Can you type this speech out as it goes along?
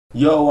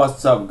Yo,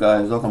 what's up,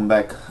 guys? Welcome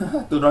back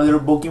to another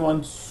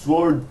Pokemon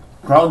Sword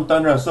Crown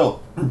Tundra.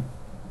 So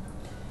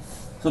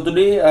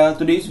today,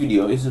 today's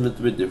video is a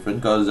little bit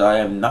different because I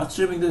am not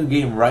streaming this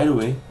game right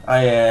away.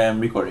 I am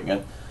recording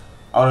it.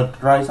 I wanna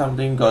try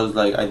something because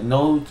I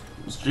know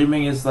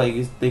streaming is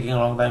it's taking a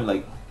long time.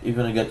 Like if you're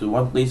gonna get to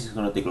one place, it's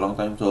gonna take a long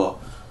time. So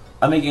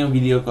I'm making a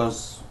video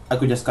because I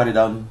could just cut it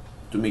down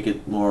to make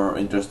it more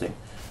interesting.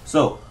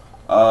 So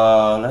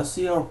let's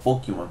see our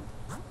Pokemon.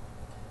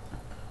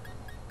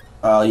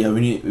 Yeah,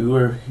 we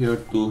were here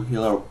to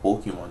heal our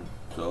Pokemon.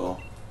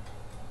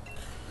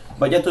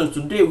 But yeah,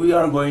 today we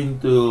are going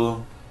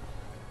to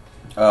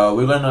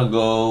we're gonna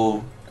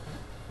go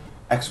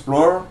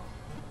explore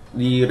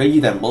the Regi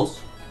temples,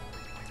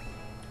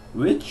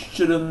 which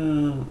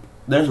shouldn't.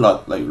 There's a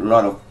lot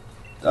of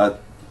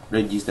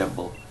Regi's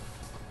temple.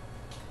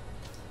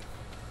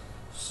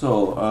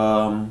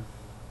 So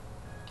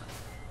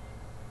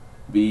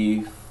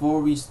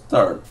before we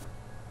start,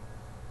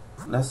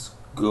 let's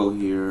go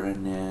here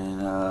and then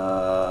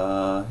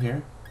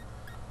here.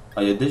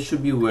 Oh yeah, this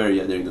should be where.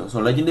 Yeah, there you go. So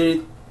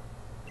legendary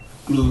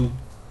clue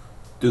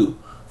 2.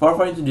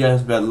 Far into the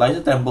giant's bed lies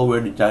a temple where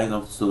the giant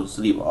of stone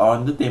sleep.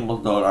 On the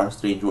temple's door are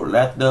strange words.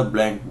 Let the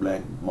blank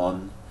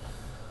mon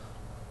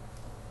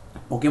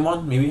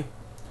Pokemon maybe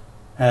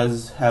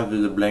have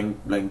the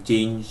blank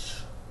change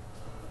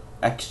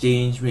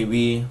exchange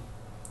maybe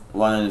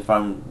one on the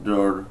farm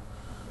door.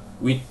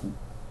 We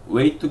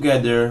wait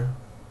together.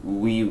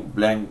 We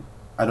blank.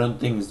 I don't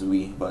think it's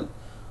we, but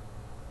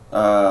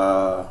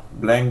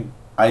blank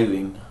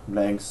iving,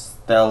 blank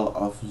stell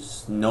of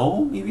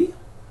snow maybe.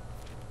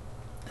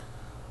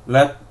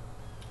 Let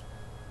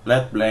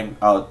blank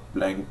out,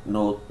 blank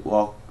note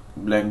walk,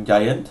 blank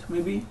giant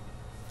maybe.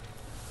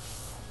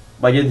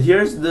 But yet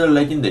here's the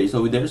legendary,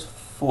 so there's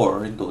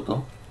 4 in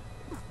total.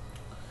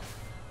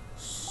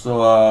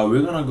 So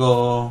we're gonna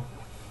go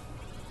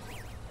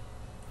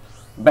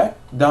back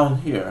down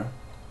here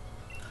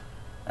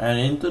and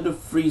into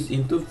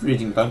freezing town,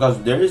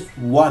 because there is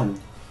one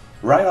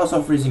right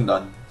outside freezing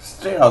town,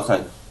 straight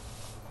outside.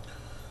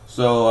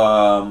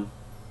 So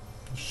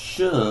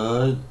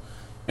should,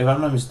 if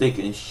I'm not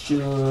mistaken, it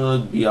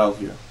should be out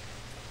here.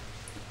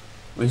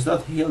 But it's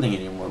not healing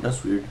anymore.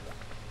 That's weird.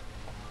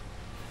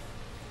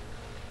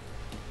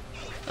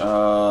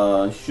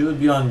 Should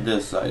be on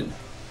this side.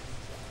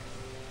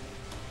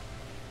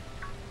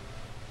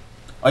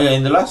 Oh yeah,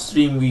 in the last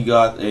stream we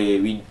got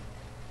a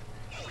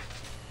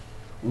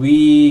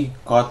we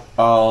caught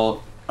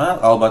out,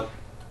 not all, but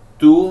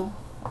two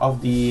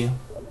of the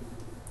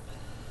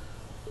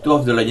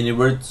legendary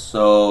birds.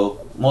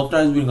 So more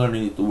times we're gonna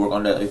need to work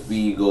on that if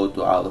we go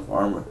to out of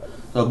armor.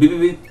 So beep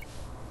beep beep.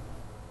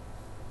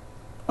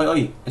 Oi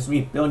oi, it's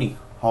me, Peony.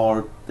 How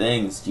are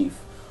things, Chief?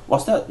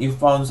 What's that? You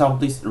found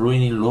someplace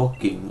ruiny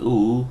looking.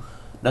 Ooh,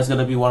 that's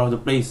gonna be one of the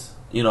place,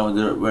 you know,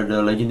 where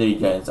the legendary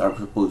giants are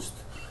supposed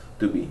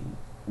to be.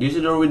 Do you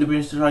see the door with the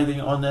mystery writing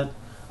on it?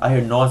 I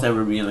hear no one's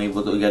ever been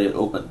able to get it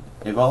open.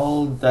 If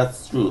all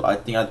that's true, I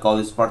think I'd call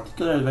this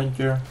particular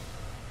adventure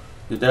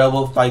the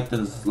terrible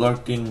titans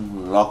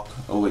lurking locked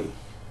away.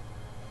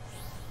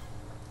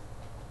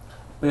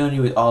 Peony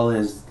with all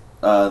his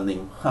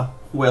name. Huh.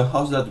 Well,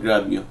 how's that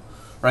grab you?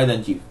 Right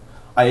then, Chief.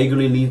 I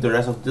eagerly leave the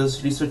rest of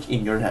this research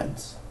in your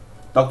hands.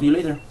 Talk to you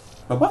later.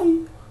 Bye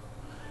bye.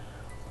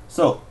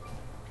 So,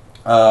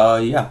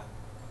 yeah.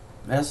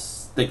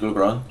 Let's take a look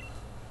around.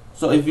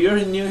 So if you're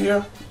new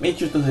here, make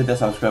sure to hit the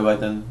subscribe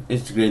button.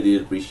 It's greatly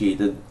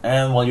appreciated.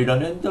 And while you're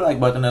done, hit the like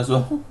button as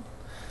well.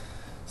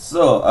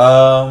 So,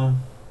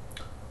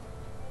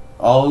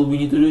 all we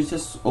need to do is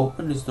just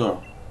open this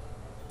door.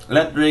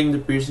 Let ring the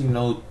piercing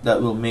note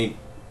that will wake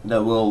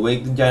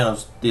the giant of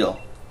steel.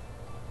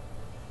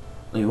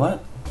 Wait,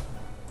 what?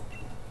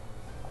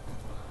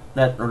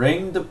 Let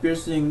ring the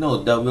piercing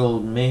note that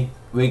will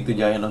wake the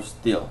giant of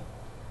steel.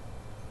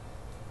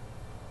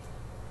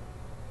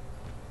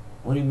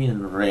 What do you mean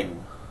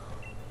ring?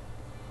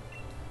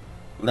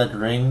 Let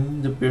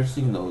ring the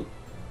piercing note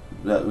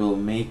that will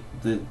wake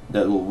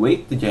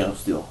the giant of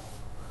steel.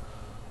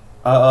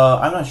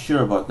 I'm not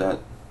sure about that.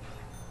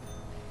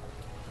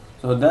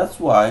 So that's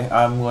why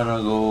I'm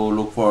gonna go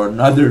look for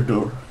another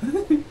door.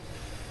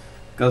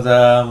 Cause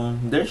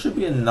there should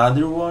be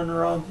another one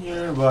around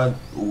here, but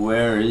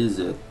where is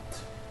it?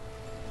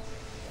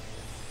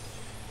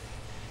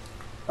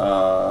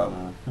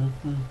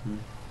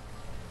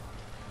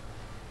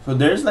 So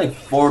there's like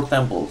 4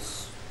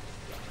 temples.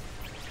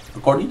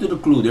 According to the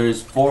clue, there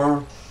is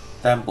 4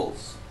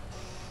 temples.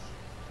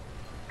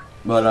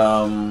 But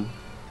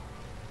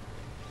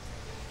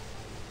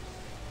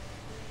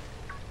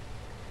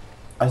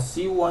I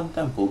see one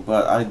temple,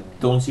 but I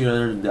don't see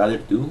the other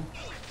 2.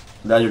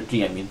 The other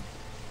 3, I mean.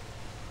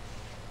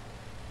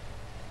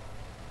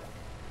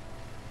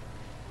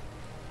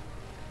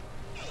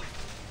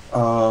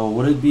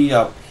 Would it be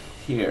up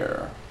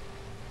here?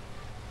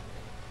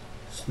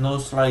 Snow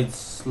slide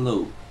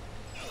slope.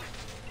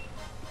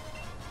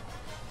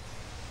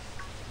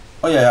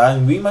 Oh yeah,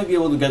 and we might be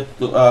able to get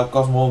to,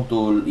 Cosmo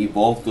to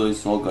evolve to a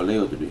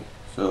Solgaleo today.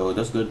 So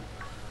that's good.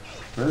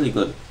 Really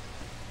good.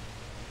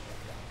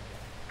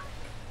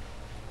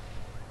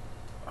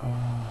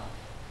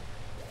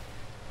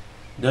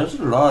 There's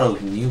a lot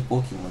of new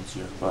Pokemons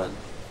here, but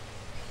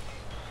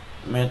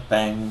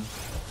Metang.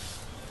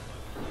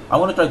 I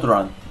want to try to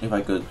run if I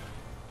could.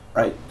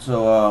 Right,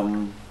 so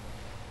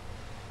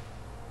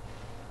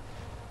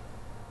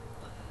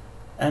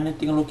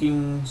anything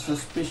looking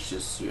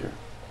suspicious here?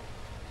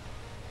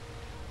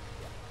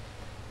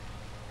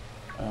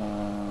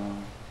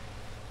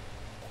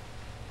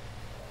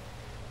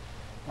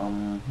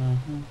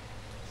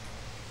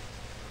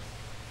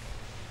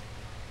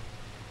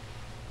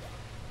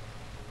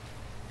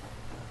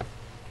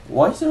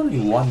 Why is there only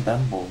one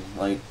temple?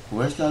 Like,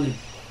 where's the other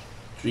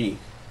three?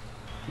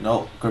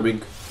 No,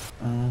 Kerbink.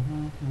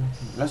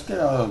 Let's get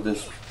out of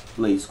this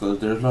place because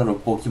there's a lot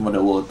of Pokemon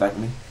that will attack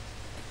me.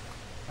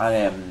 I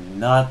am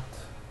not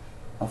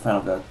a fan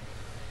of that.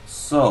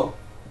 So,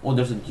 oh,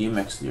 there's a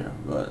GMX here,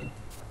 but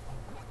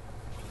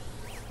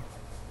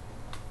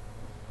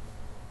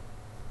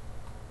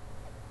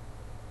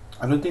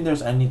I don't think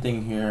there's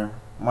anything here.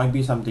 Might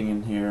be something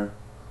in here.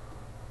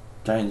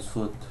 Giant's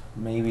foot,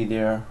 maybe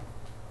there,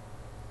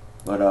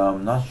 but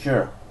I'm not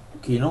sure.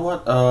 Okay, you know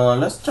what?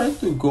 Let's try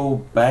to go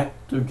back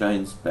to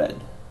Giant's bed.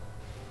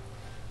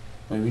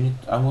 Wait, we need.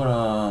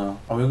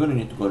 We're gonna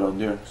need to go down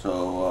there.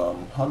 So,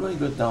 how do I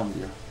get down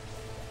there?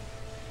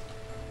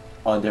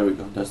 Oh, there we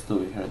go. That's the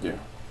way right there.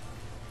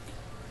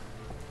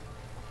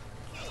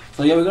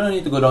 So yeah, we're gonna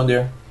need to go down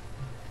there.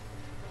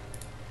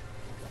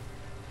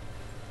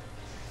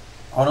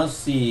 I wanna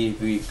see if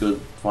we could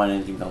find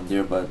anything down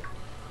there, but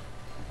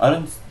I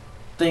don't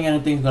think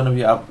anything's gonna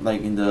be up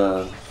like in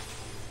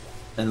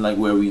like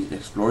where we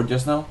explored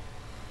just now.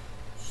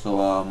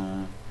 So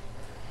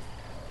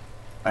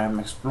I'm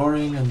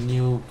exploring a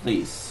new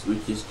place,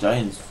 which is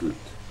Giant's Fruit.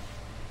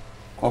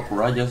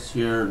 Corporaja's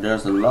here.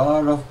 There's a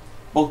lot of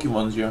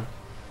Pokemons here.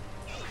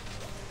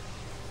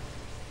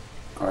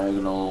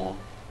 Diagonal.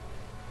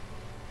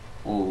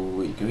 Oh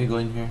wait, can we go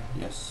in here?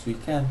 Yes, we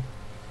can.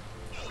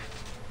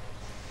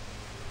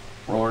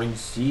 Roaring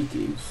Sea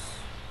Caves.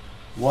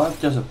 What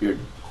just appeared?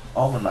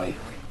 Almanite.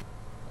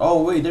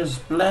 Oh wait, there's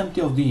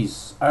plenty of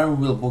these Iron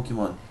Wheel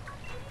Pokemon.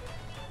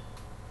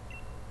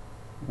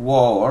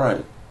 Whoa,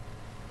 alright.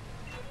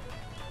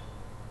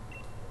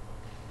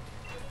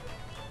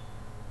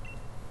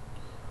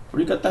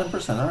 We got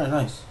 10%, alright,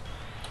 nice.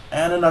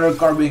 And another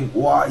Carbink.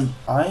 Why?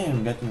 I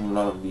am getting a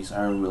lot of these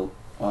Iron Wheel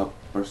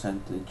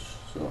percentage.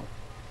 So,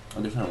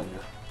 oh, there's another one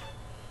here.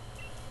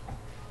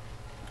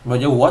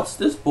 But yo, what's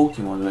this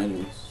Pokemon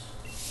anyways?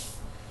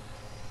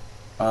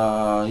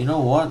 You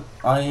know what?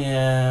 I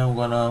am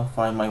gonna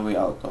find my way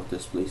out of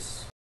this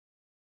place.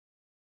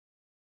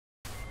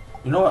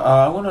 You know what?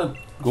 I'm gonna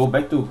go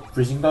back to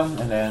Freezing Town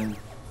and then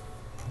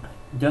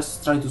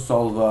just try to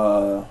solve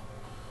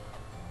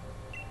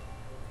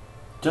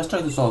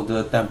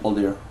the temple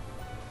there,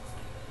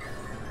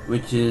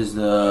 which is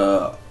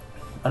the,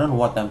 I don't know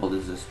what temple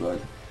this is, but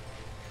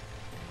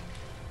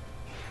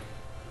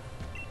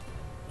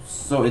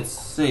so it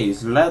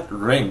says let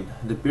ring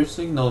the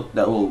piercing note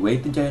that will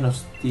wake the Giant of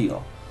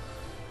Steel.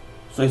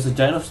 So it's a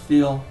Giant of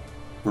Steel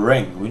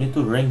ring. We need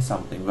to ring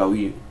something, but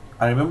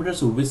I remember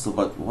there's a whistle,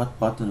 but what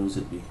button would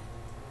it be?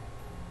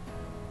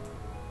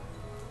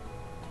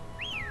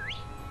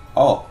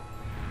 Oh,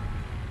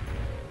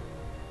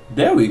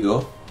 there we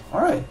go.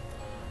 Alright,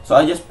 so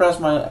I just press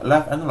my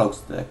left analog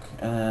stick,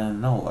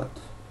 and now what?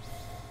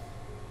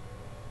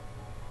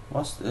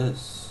 What's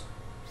this?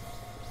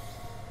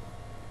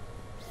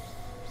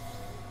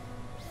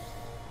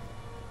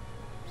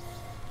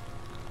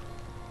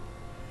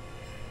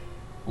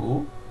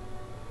 Oh,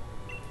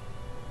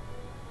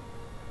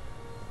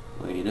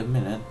 wait a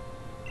minute.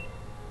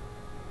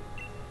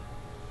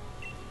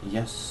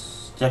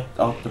 Yes, check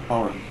out the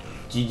power.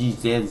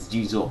 GGZ's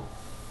Jizo.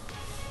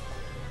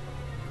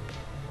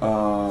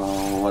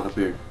 What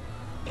appeared?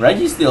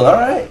 Regi still,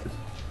 alright.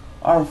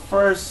 Our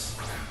first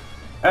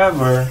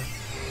ever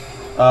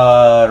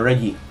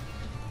Regi.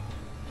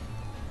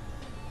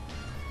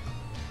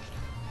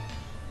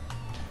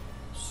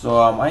 So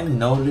I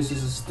know this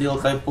is a steel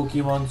type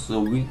Pokemon,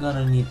 so we're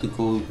gonna need to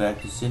go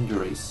back to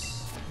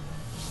Cinderace.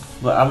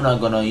 But I'm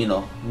not gonna, you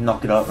know,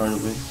 knock it out right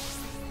away.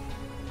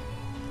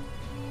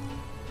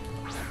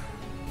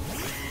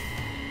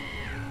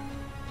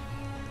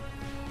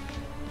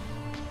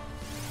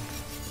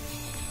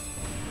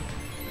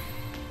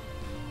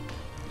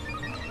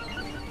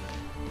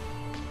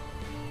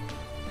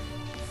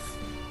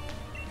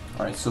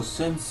 Alright, so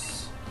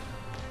since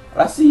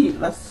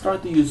let's try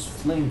to use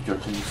Flame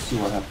Charge and see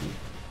what happens.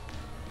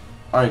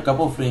 Alright,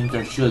 couple of Flame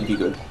Charge should be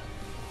good.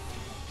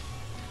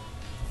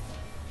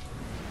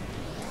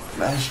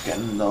 Flash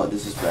Cannon, no,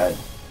 this is bad.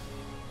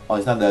 Oh,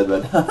 it's not that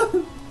bad.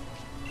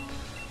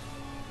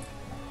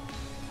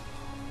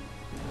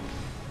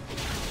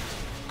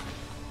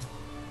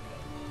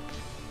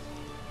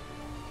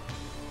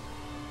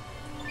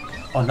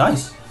 Oh,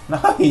 nice!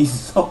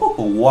 Nice! Oh,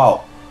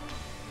 wow!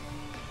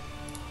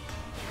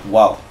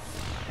 Wow.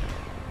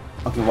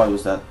 Okay, what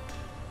was that?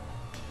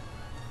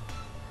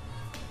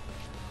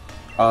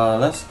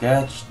 Let's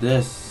catch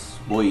this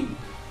boy.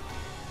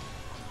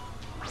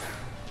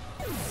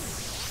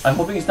 I'm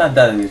hoping it's not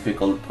that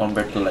difficult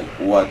compared to like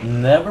what?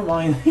 Never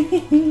mind.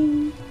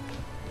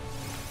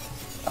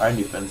 Iron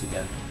defense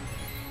again.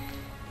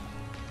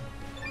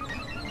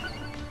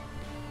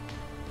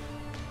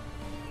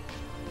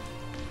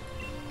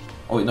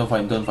 Oh wait, don't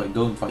fight, don't fight,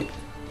 don't fight.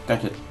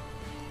 Catch it.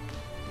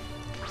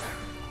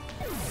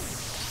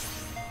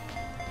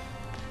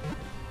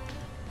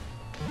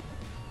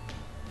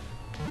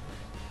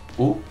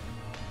 Oh.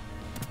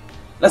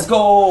 Let's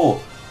go!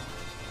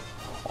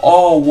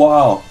 Oh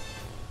wow.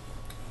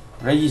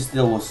 Regi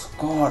still was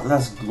caught.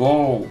 Let's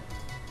go.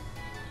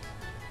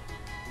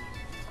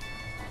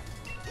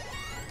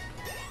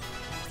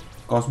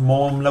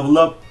 Cosmom level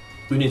up.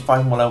 We need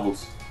 5 more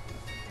levels.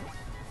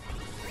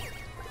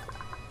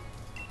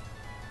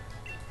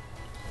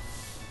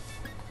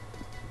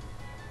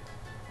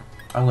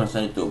 I'm gonna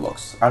send it to a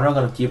box. I'm not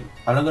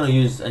gonna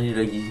use any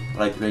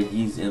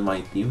Regis in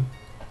my team.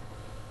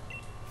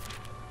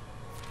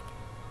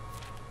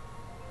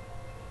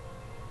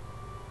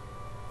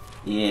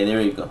 Yeah, there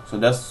you go. So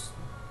that's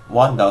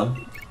 1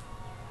 down.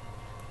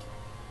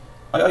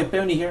 Oi,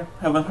 Peony here.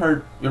 Haven't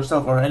hurt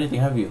yourself or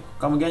anything, have you?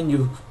 Come again,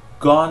 you've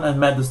gone and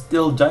met the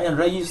still giant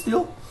Regi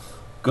still?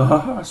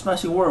 God,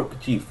 smashing work,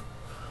 Chief.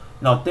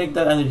 Now take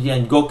that energy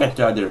and go catch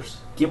the others.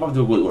 Keep up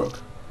the good work.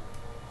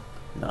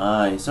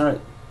 Nice,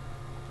 alright.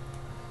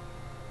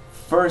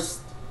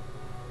 First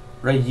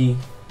Regi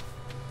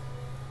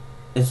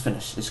is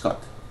finished, it's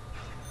caught.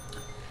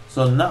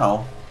 So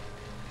now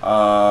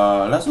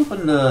let's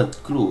open the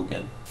clue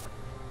again.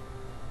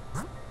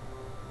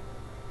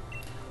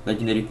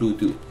 Legendary clue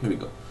 2. Here we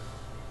go.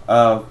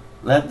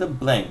 Let the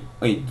blank.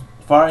 Wait.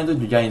 Far into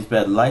the giant's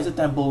bed lies a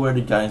temple where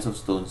the giants of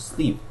stone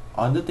sleep.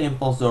 On the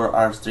temple's door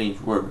are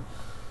strange words.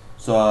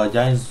 So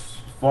giants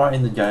far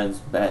in the giant's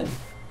bed.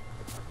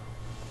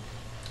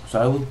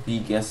 So I would be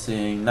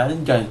guessing not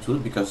in giant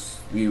food because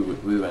we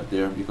went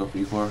there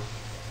before,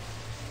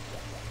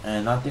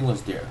 and nothing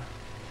was there.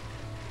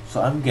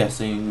 So I'm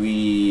guessing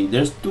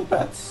there's 2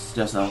 paths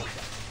just now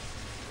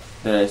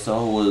that I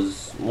saw.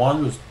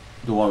 One was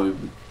the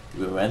one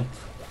we went,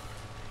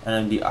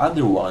 and the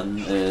other one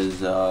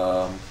is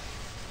if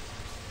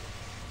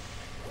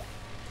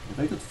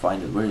I could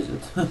find it, where is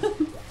it?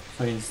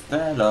 So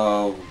instead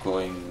of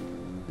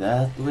going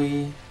that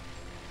way,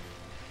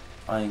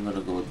 I'm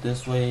gonna go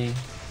this way.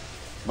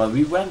 But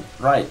we went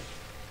right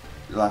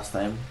last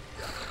time.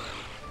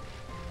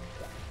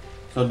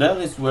 So that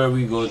is where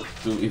we go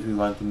to if we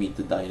want to meet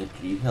the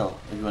Dynasty Hill.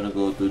 If you want to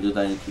go to the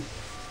Dynasty.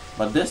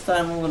 But this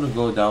time I'm gonna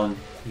go down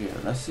here.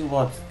 Let's see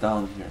what's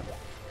down here.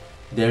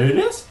 There it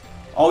is!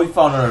 Oh, we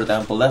found another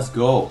temple. Let's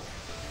go.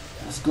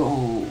 Let's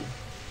go.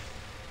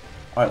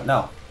 Alright,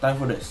 now, time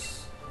for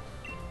this.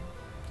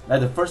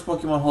 Let the first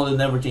Pokemon hold a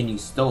never-changing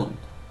stone.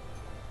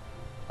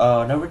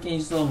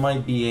 Never-changing stone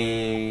might be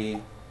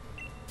a...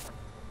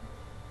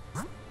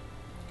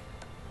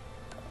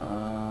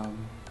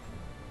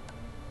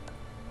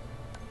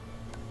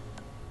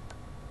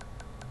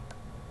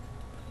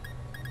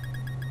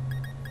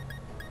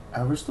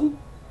 Everstone?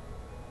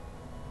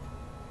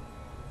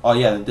 Oh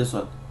yeah, this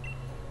one.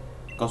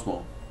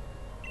 Cosmo.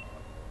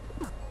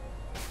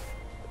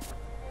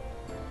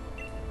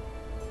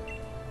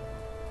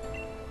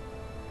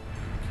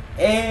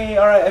 Hey,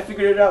 alright, I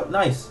figured it out.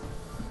 Nice.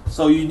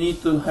 So you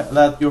need to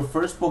let your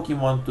first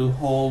Pokemon to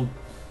hold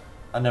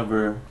a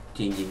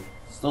never-changing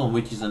stone,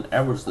 which is an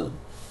Everstone.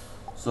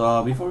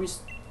 So before we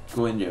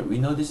go in there, we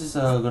know this is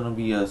gonna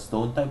be a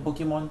stone type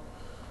Pokemon.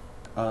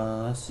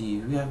 Let's see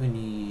if we have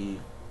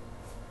any.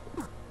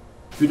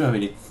 We don't have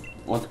any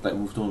water type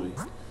move, don't we?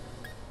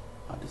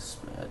 Oh, this is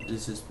bad.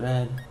 This is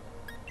bad.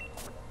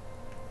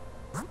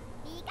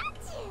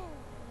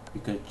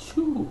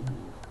 Pikachu.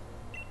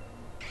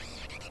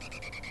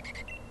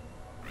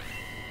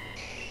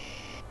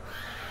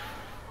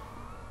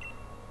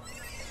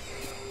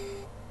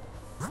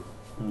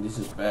 This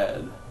is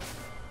bad.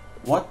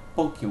 What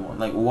Pokemon?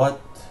 Like what?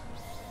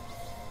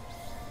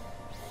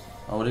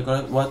 What do you call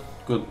it? What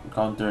could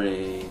counter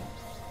a?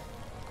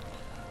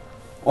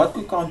 What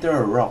could counter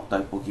a rock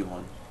type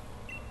Pokemon?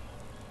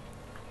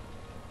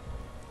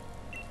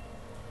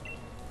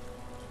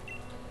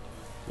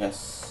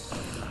 Yes.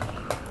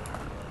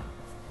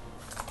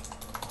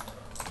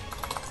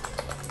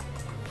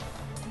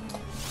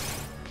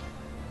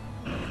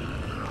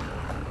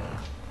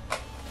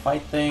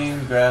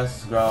 Fighting,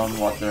 grass, ground,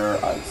 water,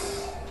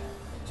 ice.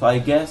 So I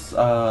guess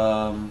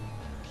I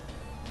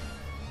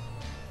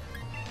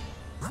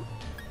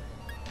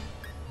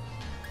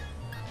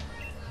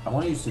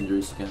want to use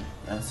Cinderace again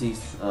and see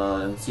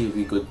if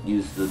we could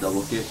use the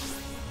double kick.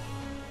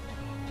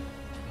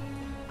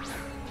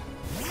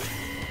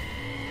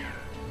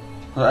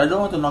 But I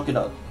don't want to knock it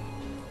out.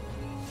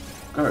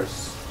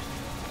 Curse.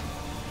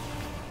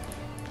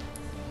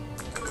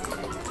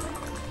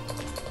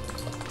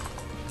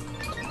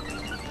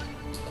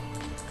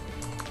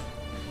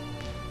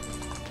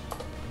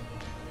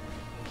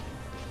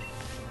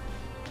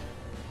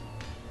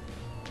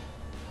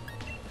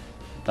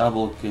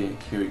 Double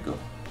kick, here we go.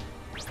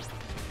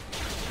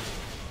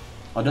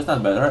 Oh, that's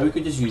not bad. Alright, we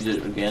could just use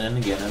it again and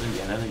again and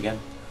again and again.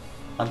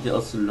 until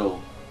it's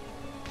low.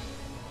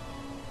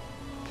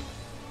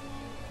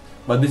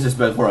 But this is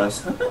bad for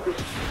us.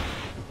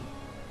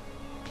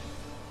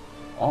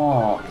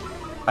 Oh,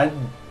 I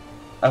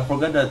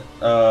forgot that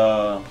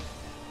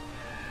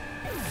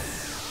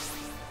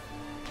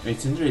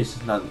Tundra is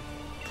not.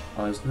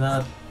 Oh, it's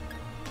not.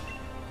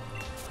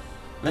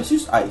 Let's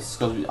use ice,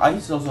 because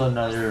ice is also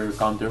another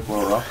counter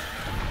for a rock.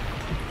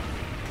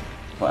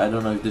 But I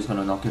don't know if this is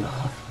gonna knock it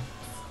out.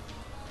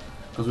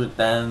 Because we're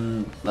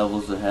 10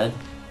 levels ahead.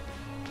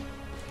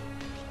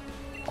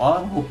 All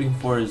I'm hoping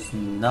for is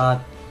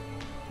not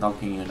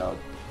knocking it out.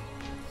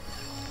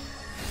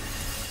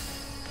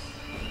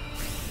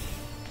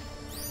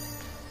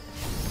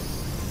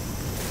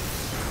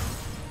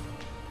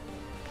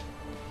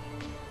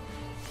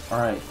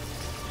 Alright.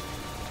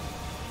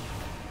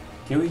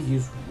 Can we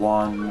use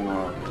one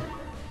more of it?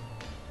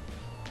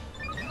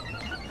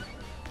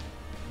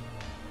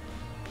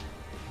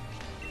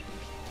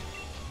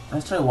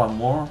 Let's try one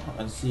more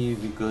and see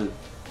if we could.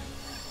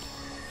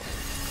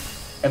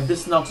 If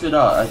this knocks it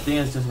out, I think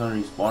it's just gonna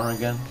respawn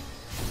again.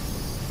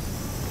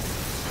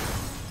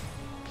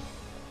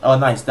 Oh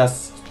nice,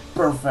 that's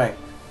perfect.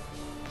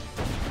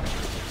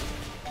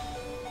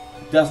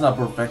 That's not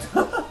perfect.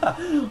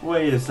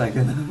 Wait a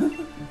second.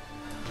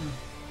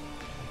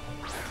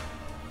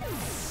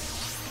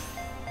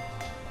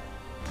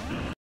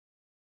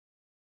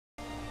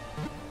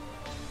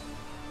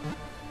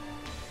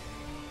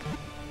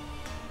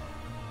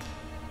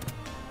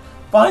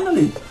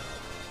 Finally!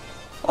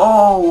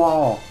 Oh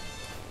wow!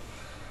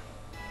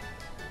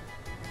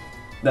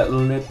 That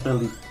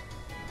literally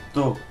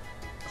took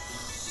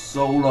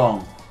so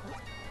long.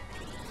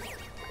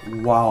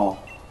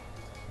 Wow.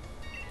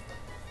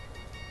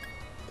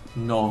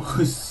 No,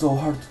 it's so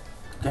hard to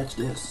catch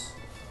this.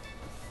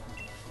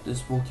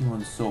 This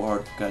Pokemon is so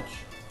hard to catch.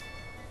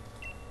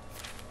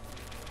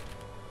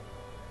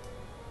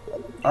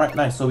 Alright,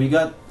 nice. So we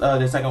got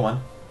the second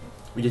one.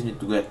 We just need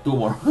to get 2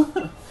 more.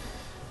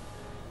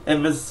 If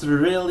it's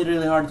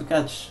really hard to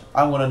catch,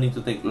 I'm gonna need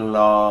to take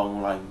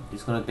long line.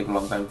 It's gonna take a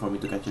long time for me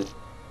to catch it.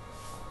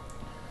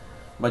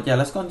 But yeah,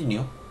 let's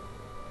continue.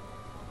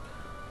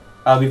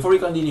 Before we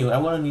continue,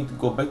 I'm gonna need to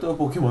go back to a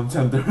Pokemon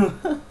Center.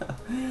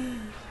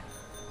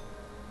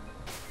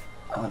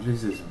 Oh,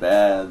 this is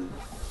bad.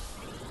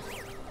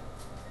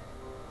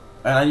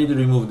 And I need to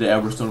remove the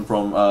Everstone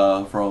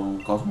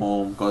from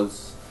Cosmo,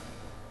 because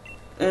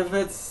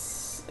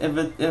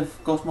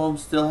if Cosmo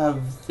still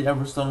have the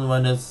Everstone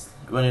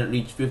when it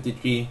reached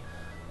 53,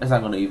 it's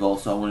not gonna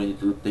evolve, so I'm gonna need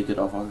to take it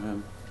off of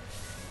him.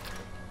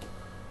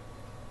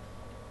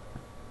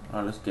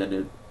 Alright, let's get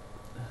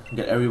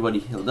everybody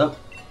healed up.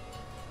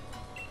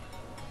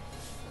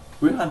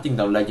 We're hunting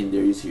down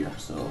legendaries here,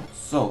 so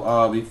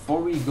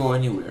before we go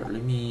anywhere,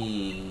 let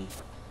me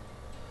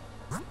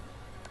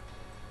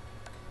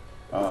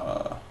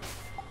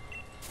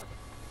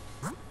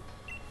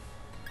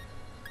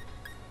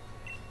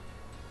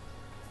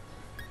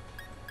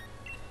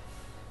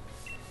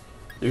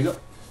there you go.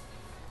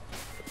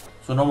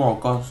 So no more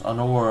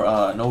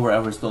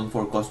Everstone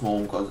for Cosmo,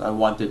 because I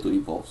wanted to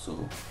evolve.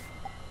 So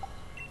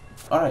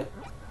all right,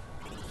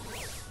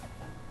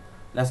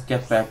 let's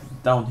get back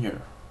down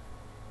here.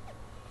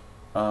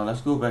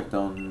 Let's go back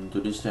down to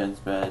this chance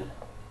bed,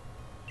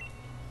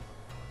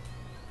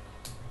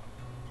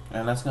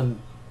 and let's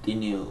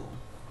continue.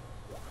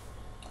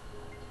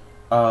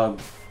 Open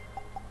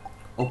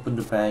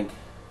the bag.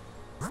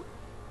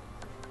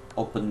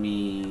 Open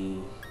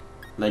me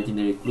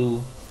legendary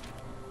clue.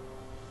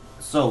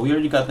 So we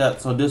already got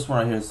that. So this one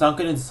right here,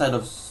 sunken inside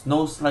of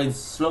Snowslide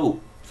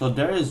Slope. So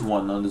there is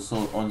one on the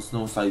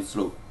Snowslide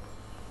Slope.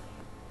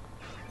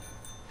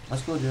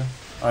 Let's go there.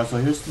 Alright, so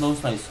here's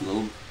Snowslide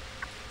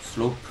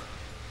Slope.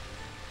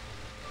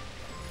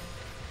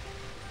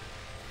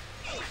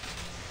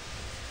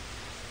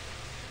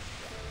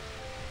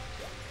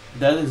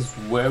 That is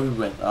where we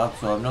went up,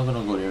 so I'm not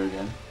gonna go there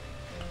again.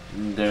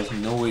 There's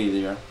no way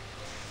there.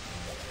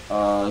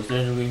 Is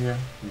there any way here?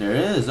 There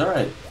is,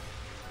 alright.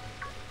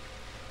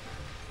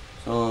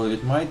 So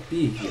it might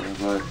be here,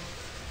 but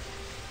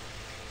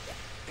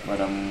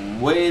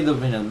wait a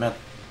minute,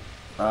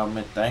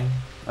 Metang.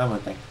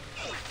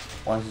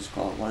 What is this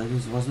called? What it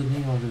is? What's the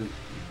name of it?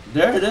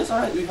 There it is.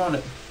 Alright, we found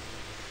it.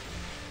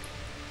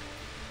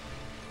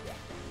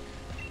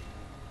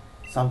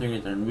 Something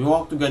returned. We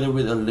walk together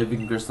with a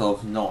living crystal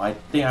of snow. I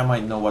think I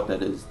might know what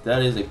that is.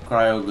 That is a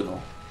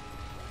cryogonal.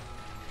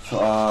 So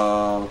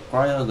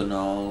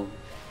cryogonal.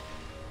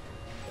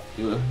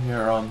 Here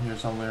around here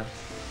somewhere.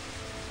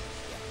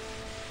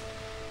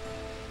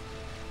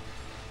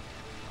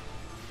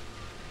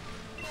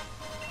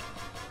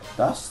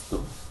 Dust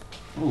though.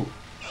 Ooh.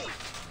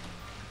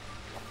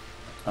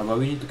 But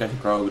we need to catch a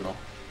cryogonal.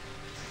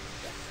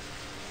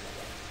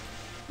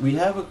 We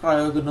have a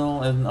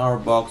cryogonal in our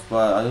box,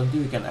 but I don't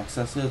think we can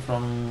access it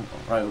from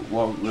where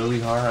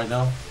we are right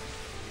now.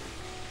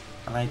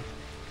 And I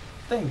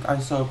think I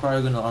saw a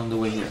cryogonal on the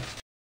way here.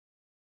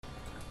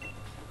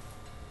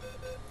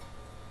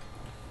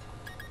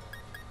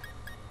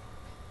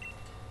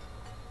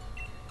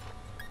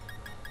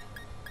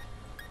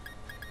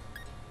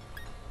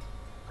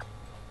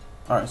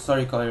 Alright,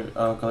 sorry,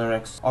 Color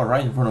X. Oh,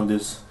 right in front of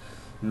this.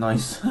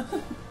 Nice.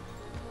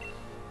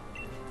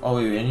 Oh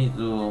wait, I need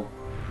to.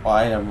 Oh,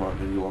 I am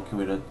already walking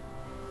with it.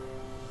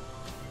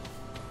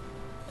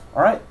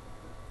 Alright.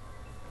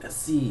 Let's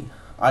see.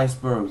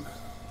 Iceberg.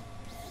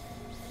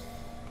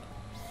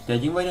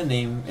 Judging by the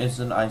name, it's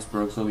an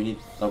iceberg, so we need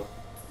a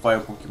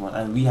fire Pokemon,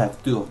 and we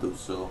have 2 of those,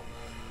 so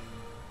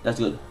that's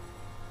good.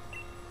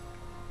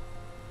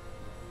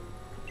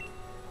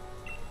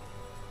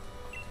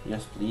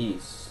 Yes,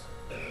 please.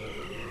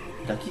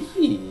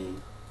 Ducky.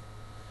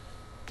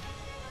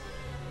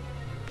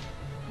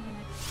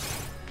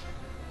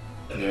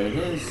 There it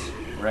is.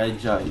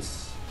 Regi.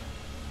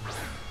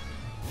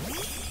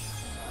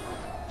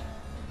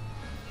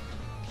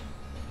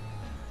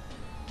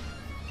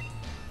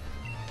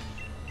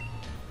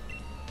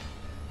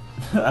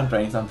 I'm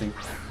trying something.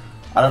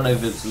 I don't know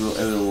if it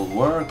will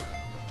work.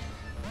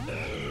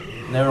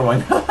 Never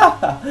mind.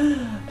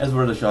 It's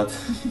worth a shot.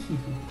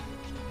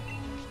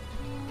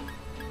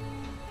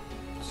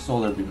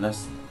 Solar beam.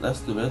 Let's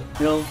do it.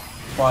 Kill,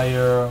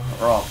 fire,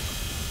 rock.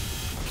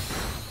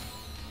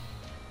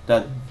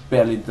 That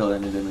barely dealt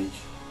any damage.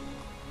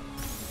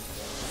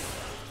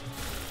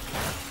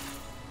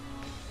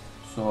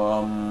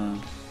 So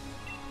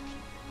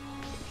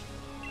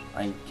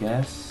I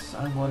guess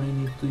I'm gonna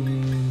need to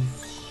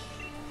use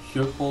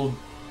Shuffle.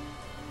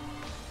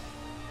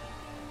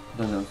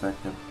 Doesn't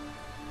affect him.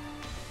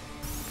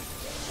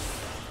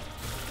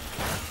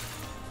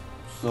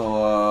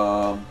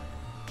 So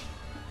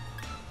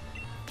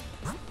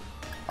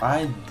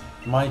I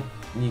might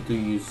need to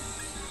use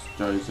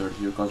Charizard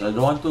here because I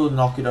don't want to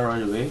knock it out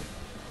right away.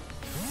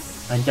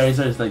 And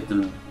Charizard is like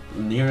the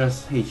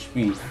nearest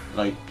HP,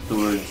 like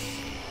towards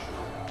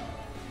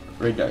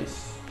Regi.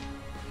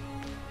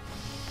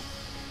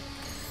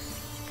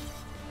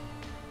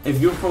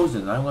 If you're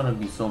frozen, I'm gonna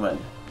be so mad.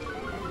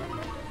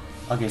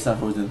 Okay, it's not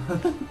frozen.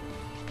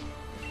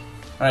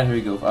 Alright, here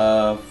we go.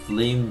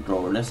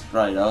 Flamethrower. Let's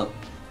try it out.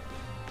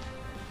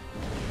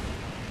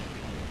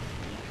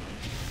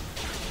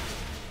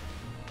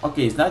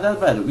 Okay, it's not that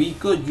bad. We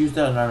could use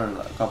that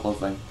another couple of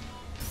times.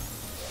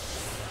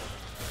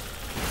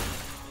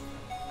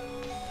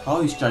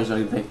 How is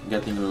Charizard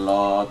getting a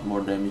lot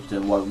more damage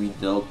than what we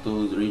dealt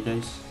to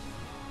Regi?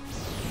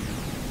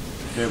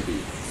 Kirby.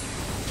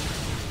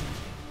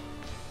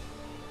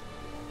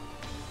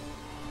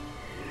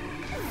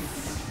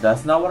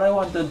 That's not what I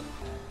wanted.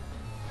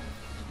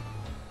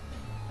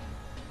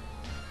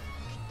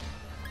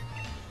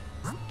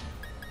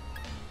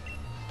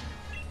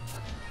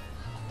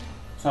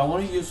 So I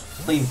want to use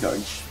Flame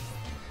Charge.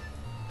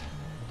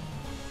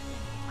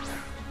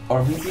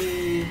 Or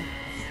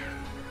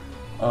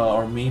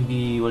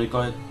maybe, what do you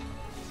call it?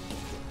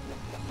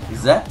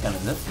 Zap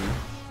Cannon, that's me.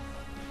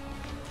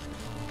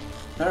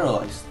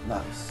 Paralyzed,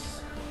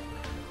 nice.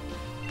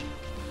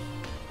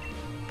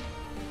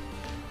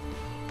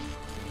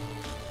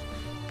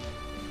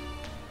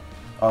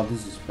 Oh,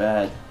 this is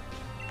bad.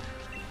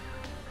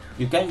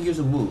 You can't use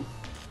a move,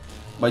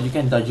 but you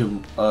can dodge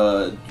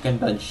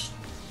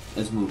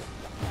his move.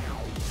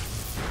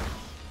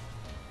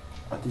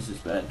 Oh, this is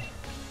bad.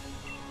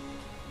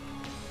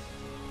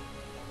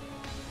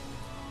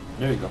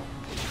 There we go.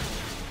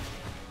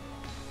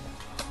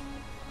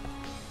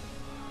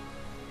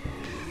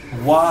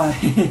 Why?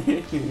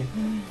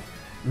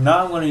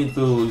 Now I'm gonna need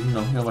to,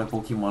 heal my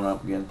Pokemon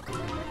up again.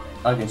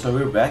 Okay, so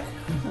we're back.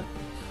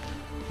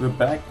 We're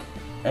back,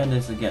 and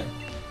this again.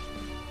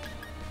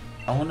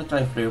 I wanna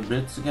try Flare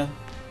Blitz again.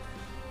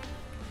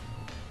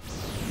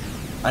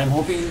 I'm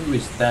hoping we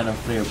withstand a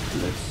Flare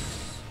Blitz.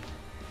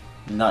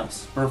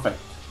 Nice, perfect.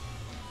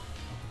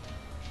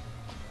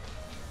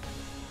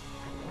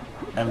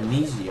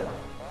 Amnesia.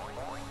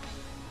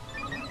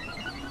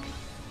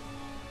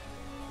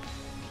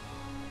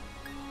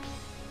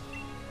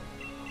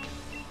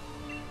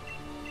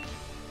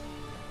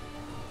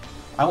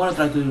 I want to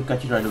try to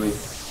catch it right away.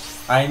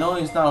 I know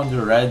it's not on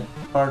the red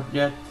part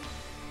yet,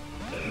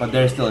 but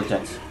there's still a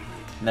chance.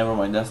 Never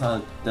mind, that's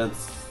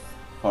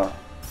far.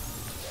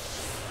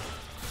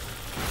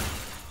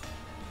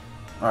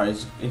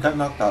 Alright, it got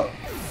knocked out.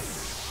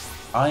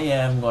 I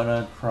am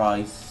gonna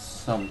try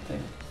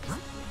something.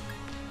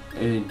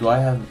 Do I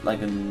have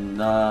like a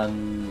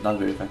not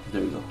very effective?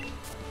 There we go.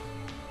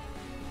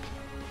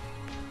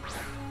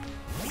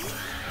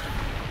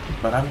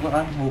 But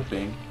I'm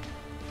hoping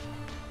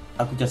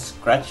I could just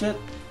scratch it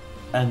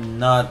and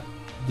not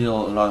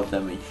deal a lot of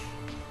damage.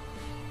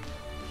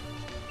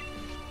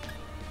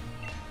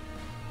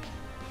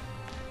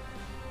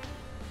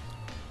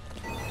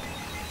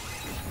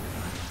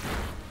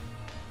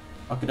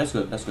 Okay, that's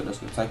good.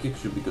 Psychic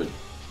should be good.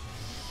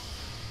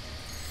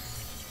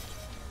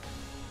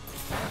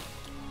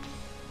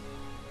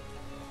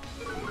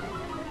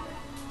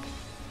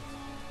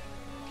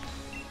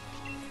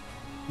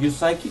 Use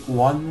Psychic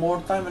one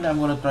more time and I'm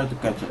gonna try to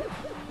catch it.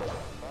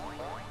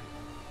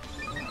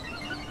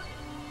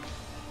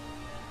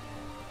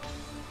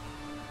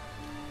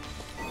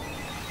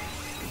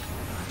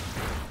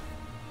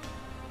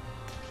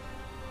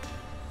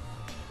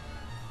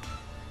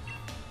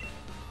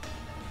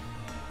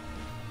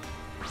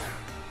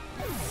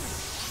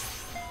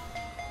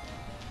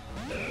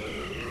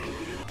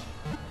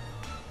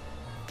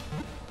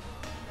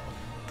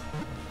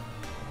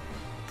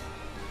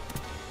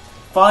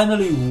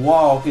 Finally!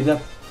 Wow, okay,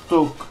 that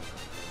took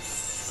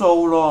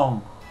so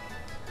long.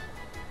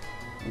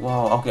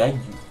 Wow, okay,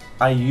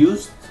 I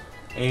used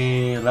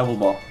a level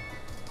ball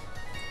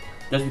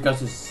just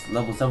because it's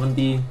level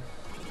 70,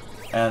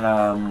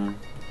 and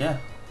yeah,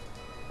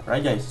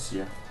 Regi is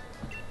here.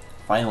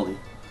 Finally,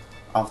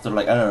 after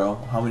like I don't know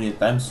how many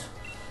times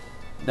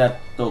that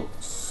took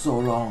so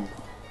long.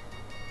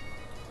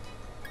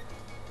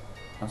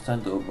 Let's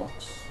send to a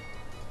box.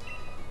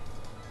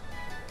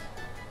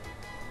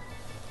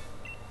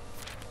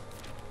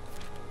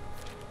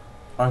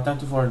 Alright, time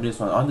to forward this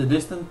one. On the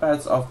distant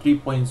paths of 3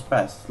 points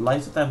past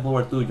lies a temple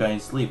where 2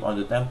 giants sleep. On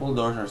the temple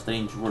doors are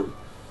strange words.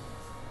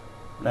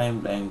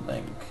 Blank, blank,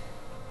 blank.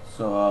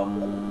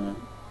 So,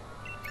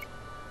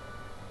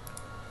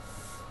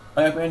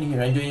 I have been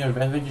here enjoying your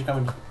adventure.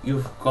 Coming,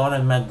 you've gone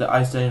and met the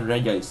ice giant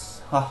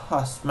Regis.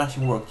 Haha,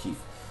 smashing work,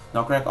 Chief.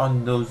 Now crack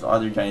on those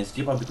other giants.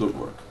 Keep up the good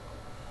work.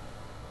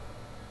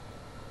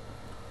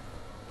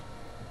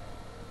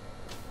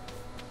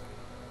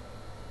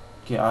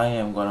 Okay, I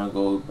am gonna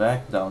go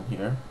back down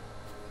here.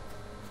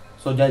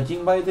 So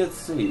judging by this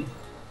say,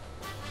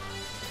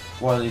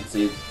 well, it's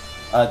a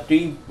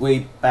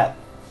 3-way path.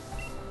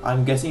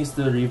 I'm guessing it's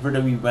the river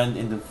that we went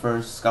in the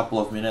first couple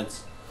of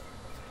minutes,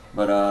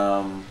 but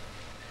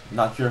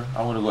not sure.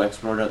 I'm gonna go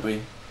explore that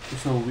way.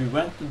 So we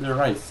went to the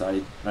right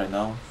side right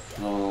now.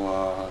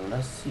 So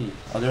let's see.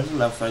 Oh, there's a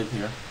left side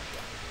here,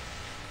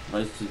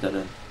 but it's just dead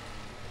end.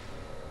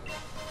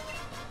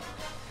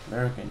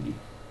 Where can be?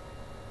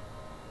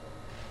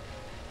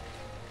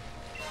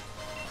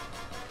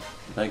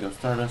 Bag of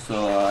Stardust,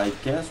 so I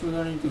guess we're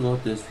going to go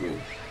this way.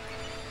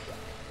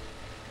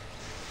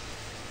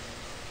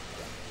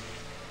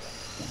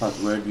 But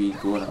where do we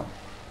go now?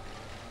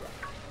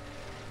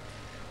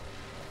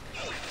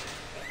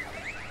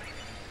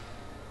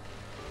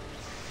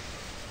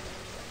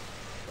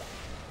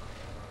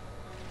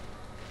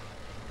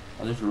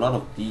 Oh, there's a lot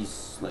of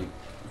these like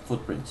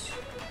footprints.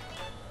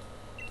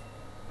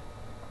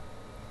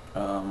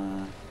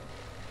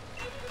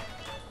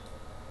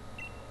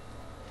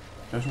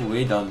 There's a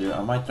way down there.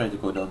 I might try to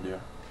go down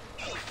there.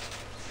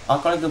 I'll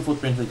collect the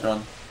footprints later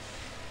on.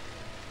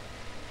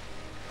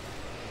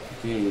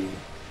 Okay.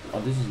 Oh,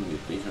 this is a new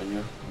place right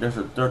here. There's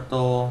a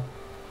turtle.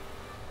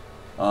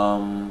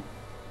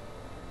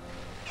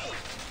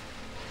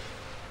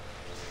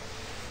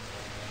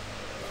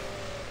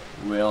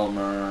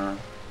 Wilmer.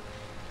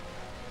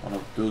 One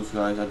of those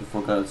guys. I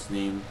forgot its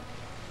name.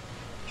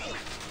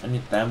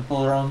 Any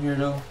temple around here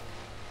though?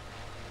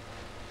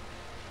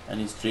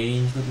 Any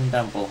strange looking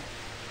temple?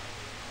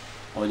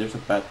 Oh, there's a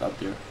path up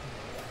there.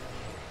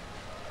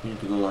 We need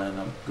to go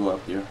and go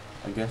up there,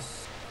 I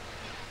guess.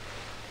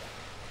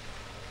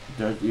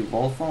 There's the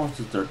evolved form of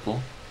the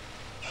turtle.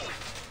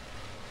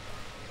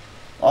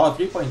 Oh,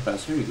 3-point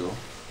pass. Here we go.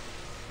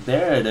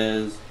 There it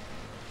is.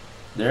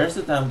 There's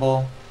the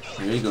temple.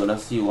 Here we go.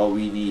 Let's see what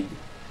we need.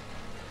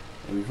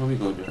 And before we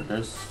go there,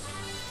 there's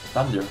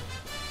thunder.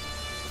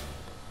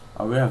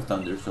 Oh, we have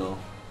thunder, so.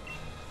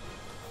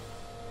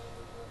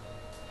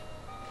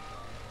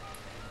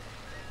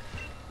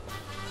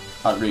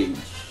 Outrage.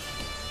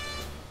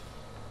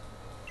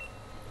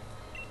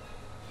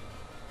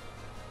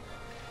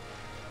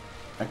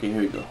 Okay,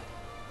 here we go.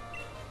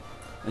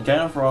 A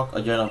giant of rock,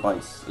 a giant of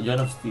ice, a giant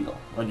of steel.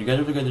 When you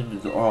gather together,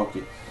 oh,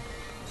 okay.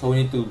 So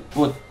we need to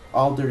put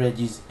all the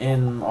Regis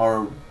in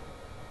our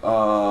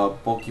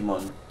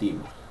Pokemon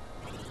team.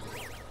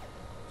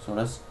 So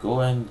let's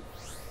go and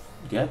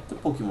get the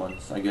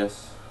Pokemons, I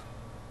guess.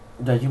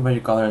 Judging by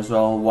the color as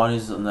well, one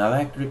is an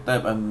electric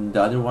type and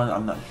the other one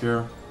I'm not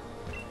sure.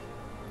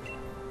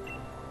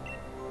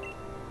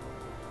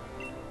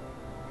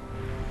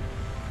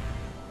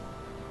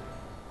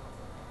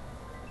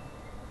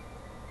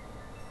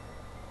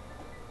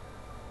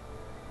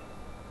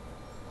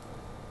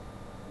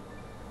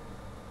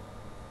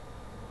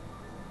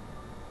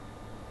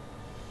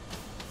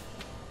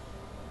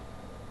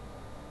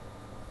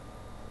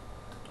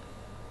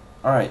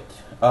 Alright,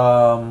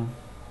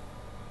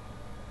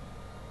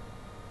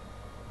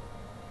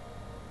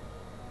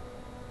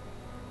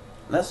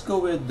 let's go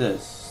with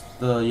this,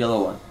 the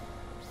yellow one.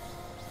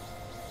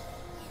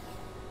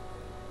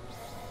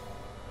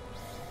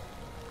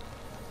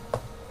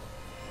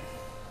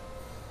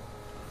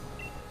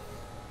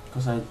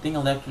 Because I think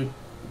electric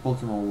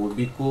Pokemon would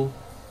be cool.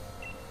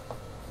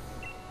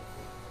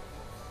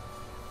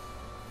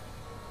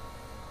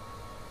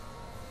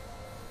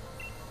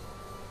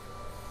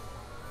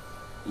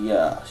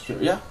 Yeah,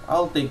 sure. Yeah,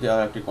 I'll take the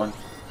electric one.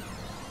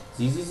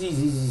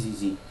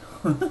 Z.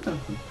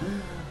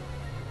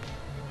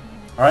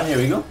 Alright, here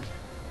we go.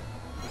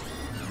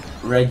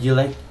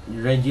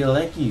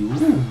 Regieleki.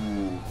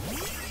 Ooh.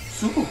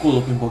 Super cool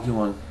looking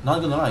Pokemon.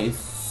 Not gonna lie, it's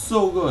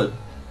so good.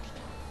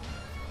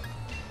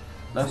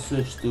 Let's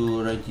switch to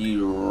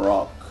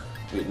Regirock.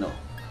 Wait, no.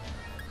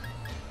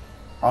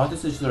 I want to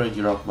switch to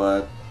Regirock,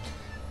 but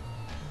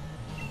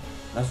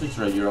let's switch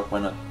to Regirock, why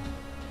not?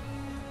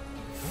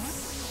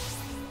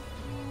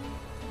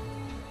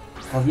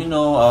 As we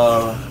know,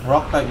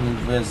 rock type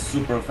move is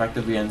super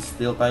effective against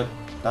steel type,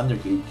 Thunder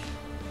Cage.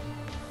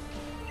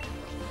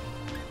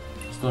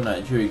 Stone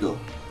Edge, here we go.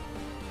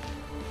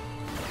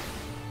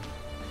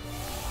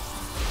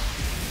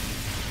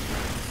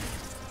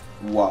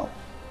 Wow.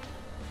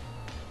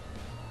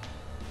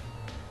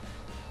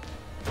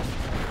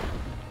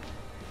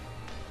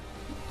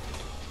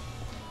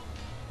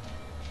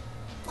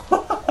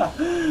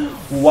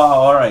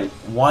 Wow, alright.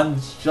 One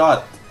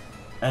shot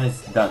and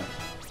it's done.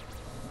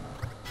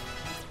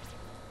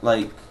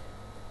 Like,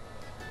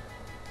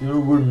 you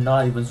were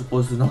not even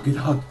supposed to knock it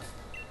out.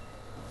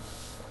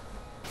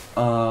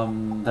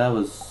 That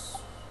was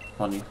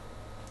funny.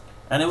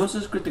 And it was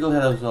just critical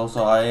hit as well,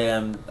 so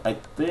I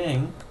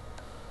think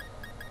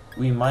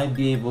we might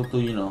be able to,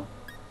 you know,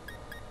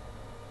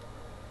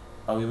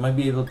 we might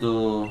be able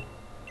to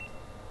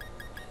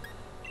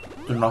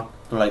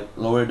like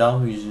lower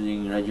down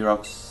using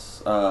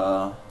Regirock's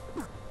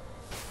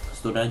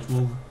Stone Edge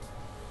move.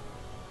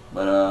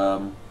 But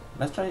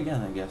let's try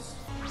again, I guess.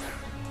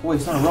 Oh,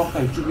 it's not a rock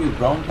type, it should be a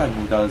ground type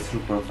move that is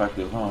super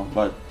effective, huh?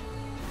 But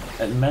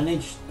it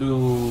managed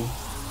to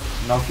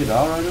knock it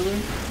out right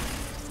away.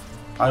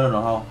 I don't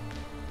know how.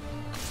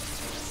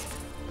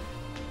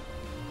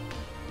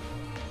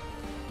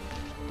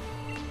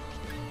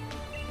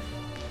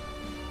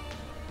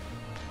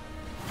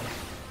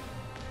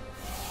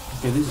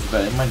 Okay, this is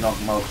bad. It might knock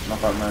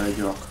out my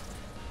Regirock.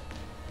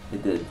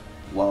 It did.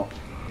 Wow.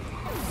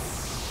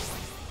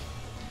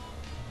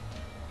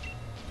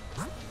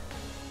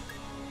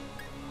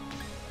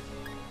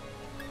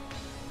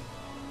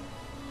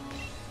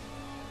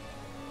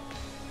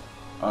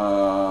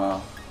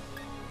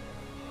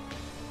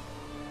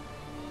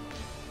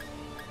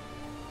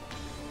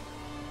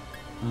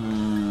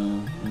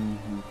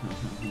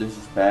 This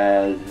is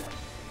bad.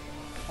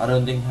 I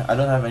don't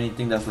have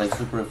anything that's like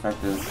super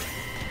effective.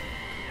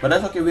 But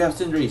that's okay, we have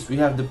Cinderace, we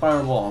have the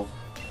Power Ball.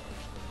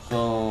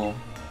 So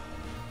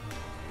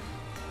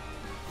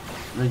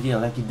Regi,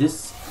 like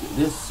this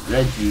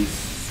Regi is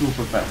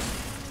super fast.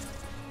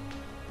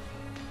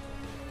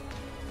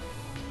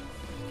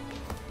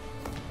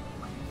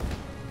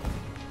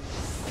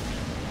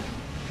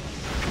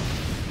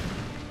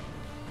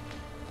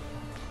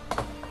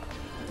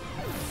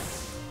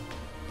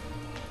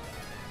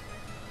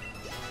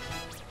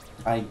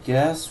 I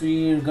guess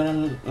we're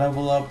gonna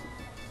level up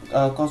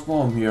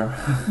Cosmoem here.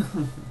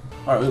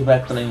 Alright, we're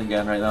battling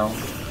again right now.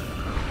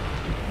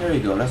 Here we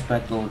go, let's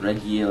battle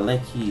Regi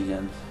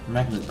again.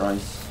 Magnet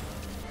Rise.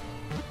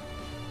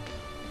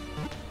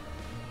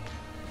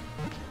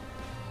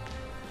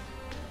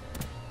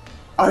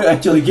 Are you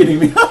actually kidding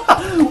me?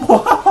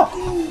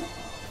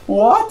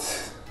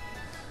 What?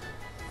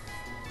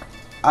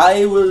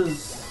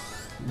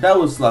 That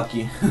was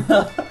lucky.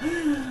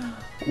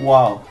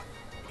 Wow.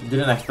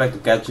 Didn't expect to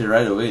catch it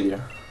right away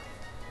there.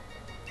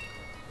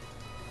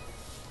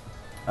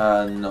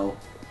 No.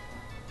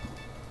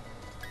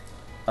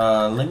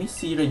 Let me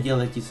see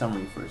Regi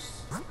summary first.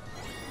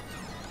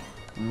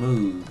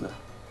 Move.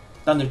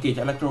 Thunder Cage,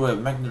 Electro Web,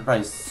 Magnet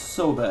Rise,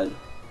 so bad.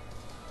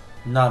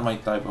 Not my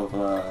type of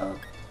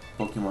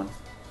Pokemon.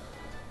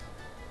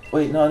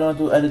 Wait, no, I don't want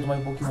to add it to my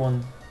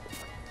Pokemon.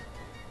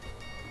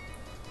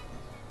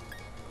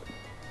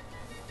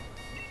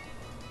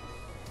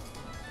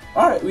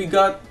 Alright, we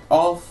got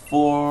all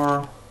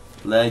 4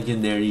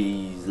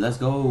 legendaries. Let's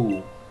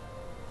go.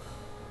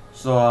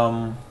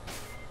 So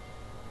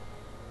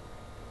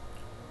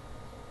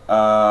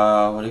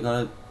what do you call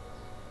it?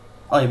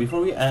 Oh yeah,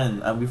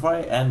 before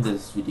I end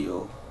this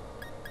video,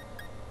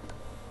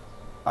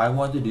 I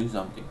want to do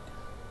something.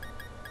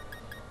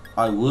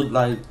 I would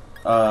like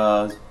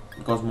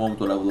Cosmoem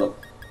to level up,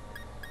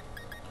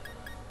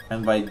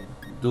 and by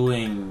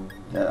doing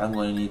that, I'm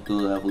going to need to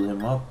level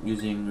him up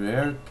using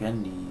rare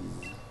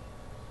candies.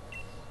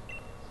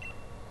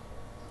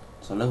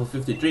 So level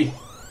 53.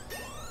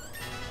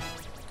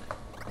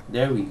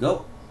 There we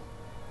go.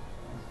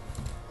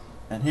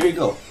 And here we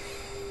go.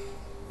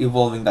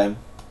 Evolving time.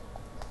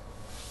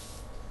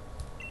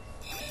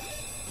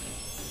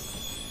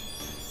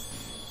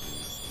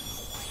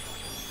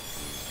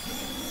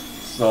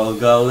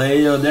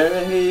 Solgaleo,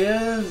 there he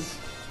is.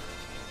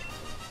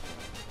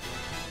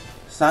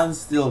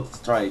 Sandsteel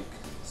Strike.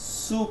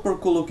 Super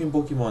cool looking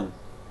Pokemon.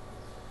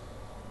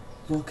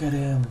 Look at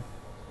him.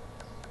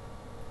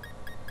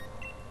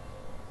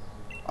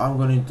 I'm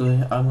gonna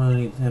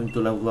need him to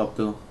level up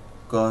too,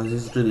 cause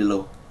he's really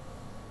low.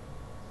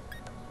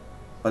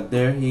 But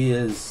there he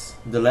is,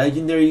 the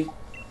legendary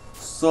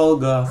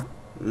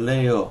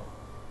Solgaleo.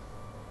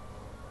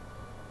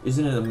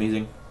 Isn't it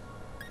amazing?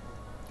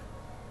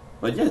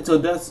 But yeah, so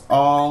that's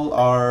all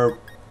our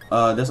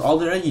that's all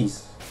the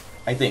Regis,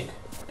 I think,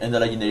 and the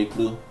legendary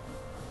clue.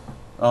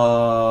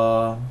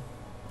 Yeah,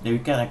 we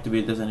can't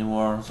activate this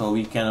anymore, so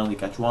we can only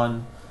catch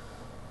one.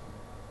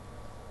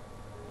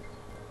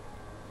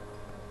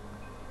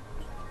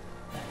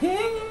 Hey,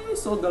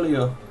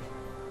 Solgaleo.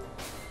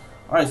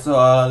 Alright, so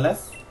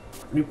let's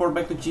report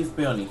back to Chief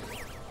Peony.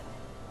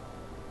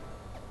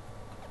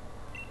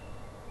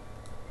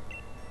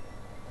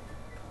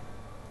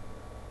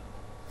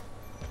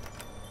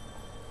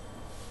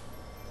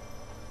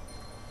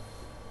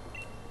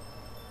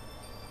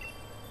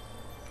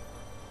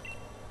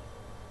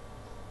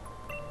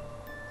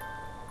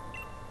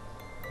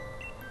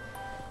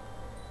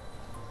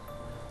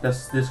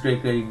 Does this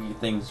great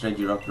things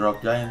Regi Rock the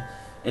Rock Giant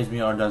is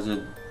me, or does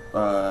it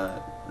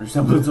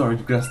resemble to our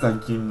grass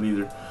type gym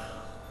leader?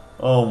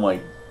 Oh my,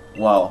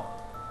 wow.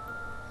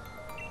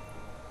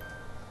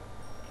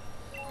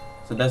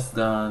 So that's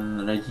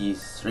done.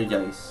 Regi's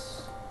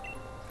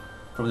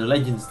from the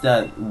legends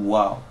that,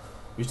 wow.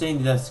 You're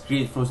saying that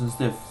great frozen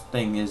stiff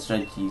thing is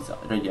Regi's.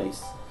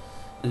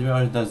 Is me,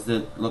 or does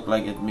it look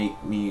like it make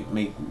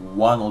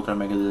one Ultra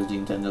Mega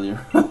Legend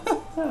Chandelier?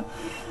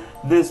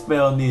 This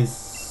peon is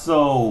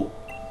so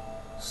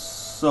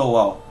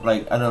wow.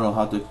 Like, I don't know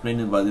how to explain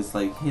it, but it's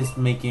like he's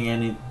making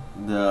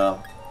I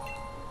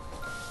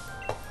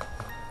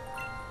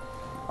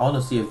want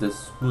to see if the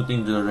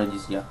smoothing the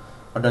Regis, yeah,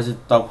 or does it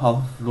top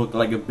half look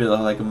like a bit of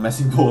like a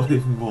messy bowl?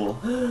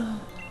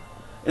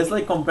 It's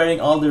like comparing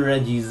all the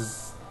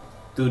Regis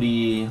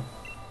to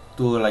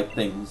like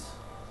things.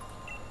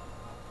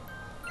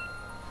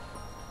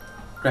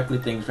 Crackly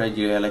things,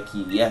 Regi, like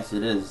yes,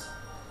 it is.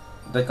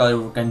 The color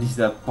of candies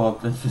that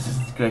pop and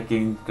just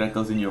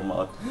crackles in your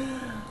mouth.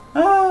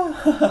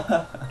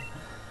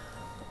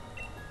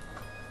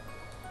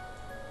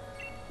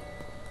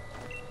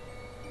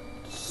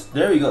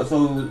 There we go.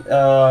 So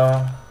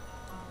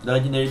the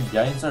legendary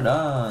giants are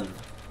done.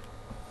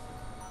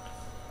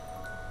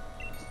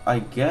 I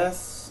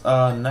guess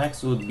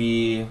next would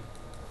be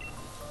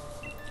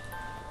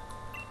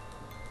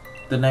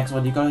the next,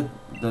 what do you call it?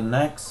 The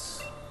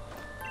next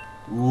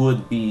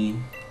would be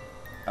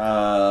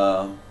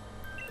Isle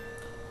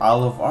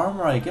of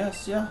Armor, I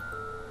guess, yeah.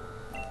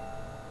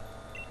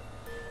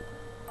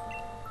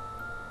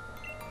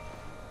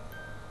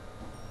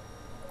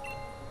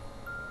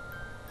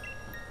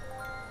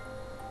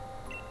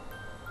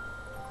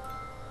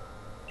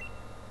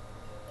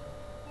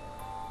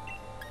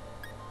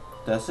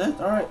 That's it.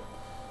 All right.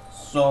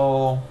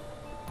 So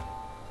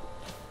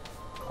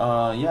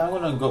yeah,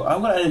 I'm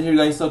gonna end it here,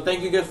 guys. So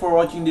thank you guys for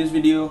watching this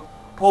video.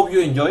 Hope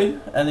you enjoyed,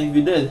 and if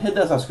you did, hit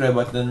the subscribe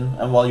button,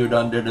 and while you're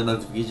done there, the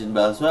notification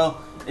bell as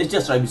well. It's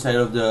just right beside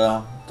of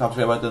the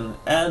subscribe button,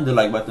 and the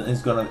like button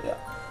is gonna,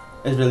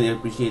 it's really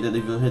appreciated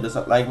if you hit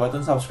the like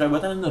button, subscribe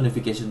button, and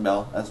notification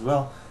bell as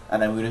well.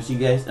 And I'm gonna see you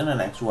guys in the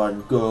next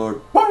one.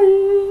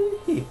 Goodbye.